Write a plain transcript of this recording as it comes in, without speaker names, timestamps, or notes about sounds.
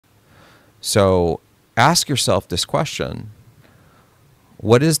So ask yourself this question.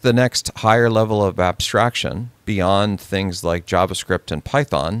 What is the next higher level of abstraction beyond things like JavaScript and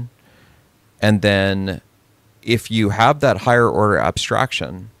Python? And then if you have that higher order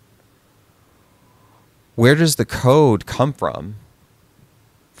abstraction, where does the code come from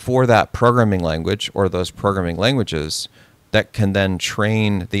for that programming language or those programming languages that can then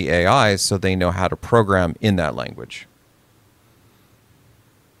train the AIs so they know how to program in that language?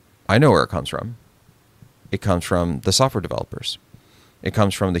 I know where it comes from. It comes from the software developers. It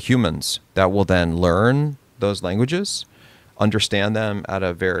comes from the humans that will then learn those languages, understand them at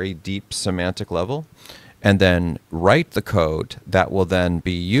a very deep semantic level, and then write the code that will then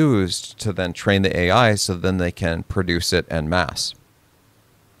be used to then train the AI so then they can produce it en masse.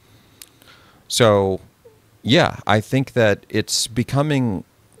 So, yeah, I think that it's becoming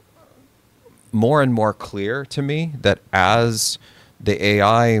more and more clear to me that as the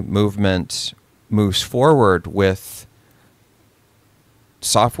AI movement moves forward with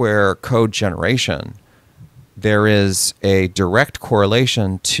software code generation, there is a direct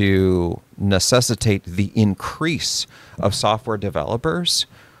correlation to necessitate the increase of software developers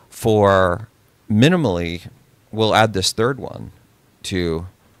for minimally, we'll add this third one, to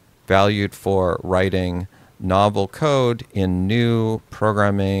valued for writing novel code in new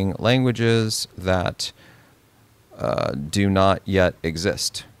programming languages that do not yet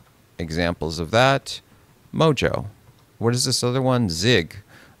exist. Examples of that, Mojo. What is this other one? Zig.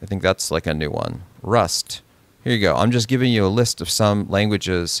 I think that's like a new one. Rust. Here you go. I'm just giving you a list of some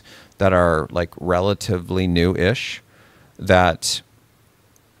languages that are like relatively new-ish that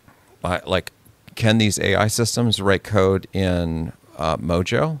like, can these AI systems write code in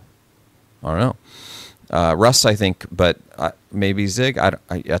Mojo? I don't know. Rust, I think, but maybe Zig.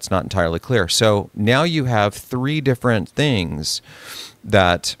 That's not entirely clear. So now you have three different things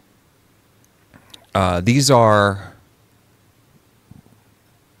that these are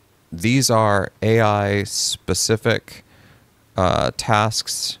AI specific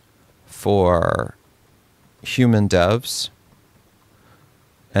tasks for human devs,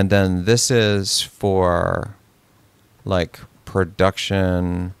 and then this is for like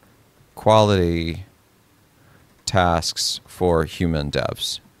production quality tasks for human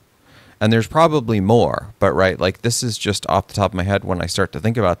devs. And there's probably more, but right, like this is just off the top of my head when I start to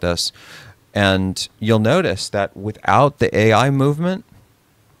think about this. And you'll notice that without the AI movement,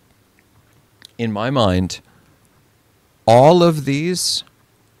 in my mind, all of these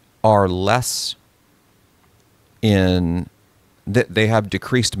are less in that they have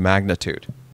decreased magnitude.